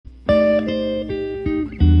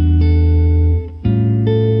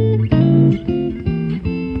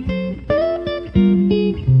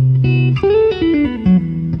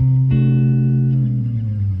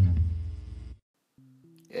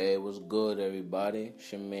everybody?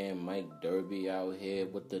 It's your man Mike Derby out here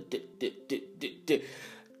with the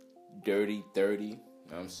dirty 30. You know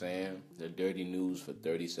what I'm saying? The dirty news for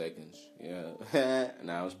 30 seconds. Yeah.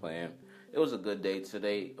 And I was playing. It was a good day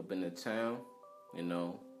today up in the town. You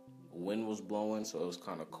know, wind was blowing, so it was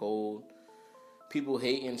kind of cold. People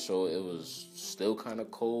hating, so it was still kind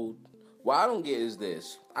of cold. What I don't get is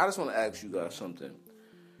this. I just want to ask you guys something.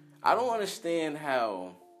 I don't understand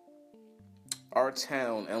how our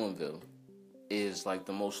town, Ellenville, is like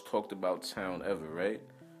the most talked about town ever, right?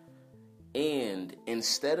 And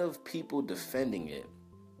instead of people defending it,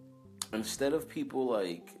 instead of people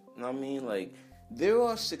like, you know what I mean? Like, there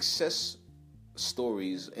are success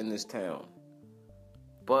stories in this town,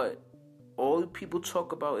 but all people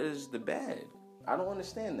talk about is the bad. I don't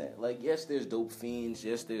understand that. Like, yes, there's dope fiends.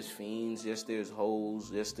 Yes, there's fiends. Yes, there's hoes.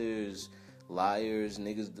 Yes, there's liars,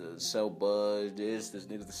 niggas that sell buzz. There's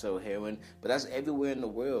niggas that sell heroin. But that's everywhere in the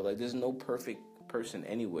world. Like, there's no perfect person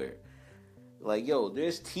anywhere. Like, yo,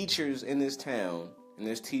 there's teachers in this town, and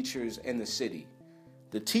there's teachers in the city.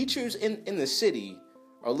 The teachers in the city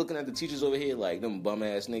are looking at the teachers over here like them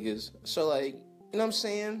bum-ass niggas. So, like, you know what I'm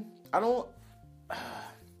saying?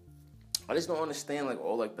 I just don't understand, like,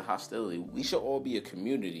 all, like, the hostility. We should all be a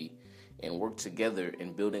community and work together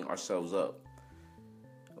in building ourselves up.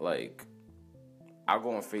 Like, I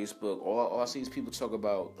go on Facebook, all I see is people talk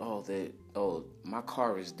about, my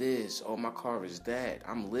car is this, my car is that.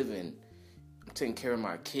 I'm living, I'm taking care of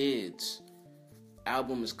my kids.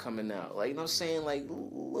 Album is coming out. Like, you know what I'm saying? Like,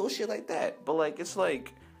 little shit like that. But, like, it's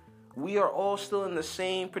like, we are all still in the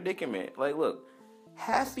same predicament. Like, look.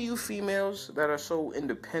 Half of you females that are so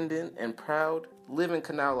independent and proud live in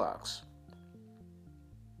canal locks.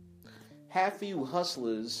 Half of you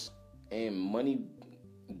hustlers and money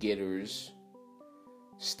getters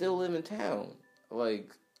still live in town.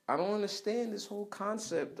 Like, I don't understand this whole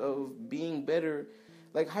concept of being better.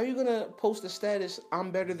 Like, how are you gonna post a status, I'm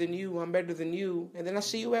better than you, and then I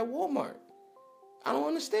see you at Walmart? I don't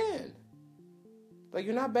understand. Like,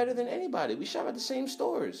 you're not better than anybody. We shop at the same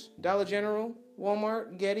stores. Dollar General,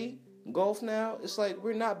 Walmart, Getty, Golf Now. It's like,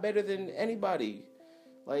 we're not better than anybody.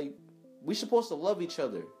 Like, we're supposed to love each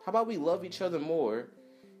other. How about we love each other more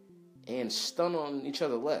and stun on each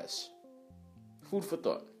other less? Food for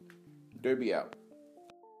thought. Derby out.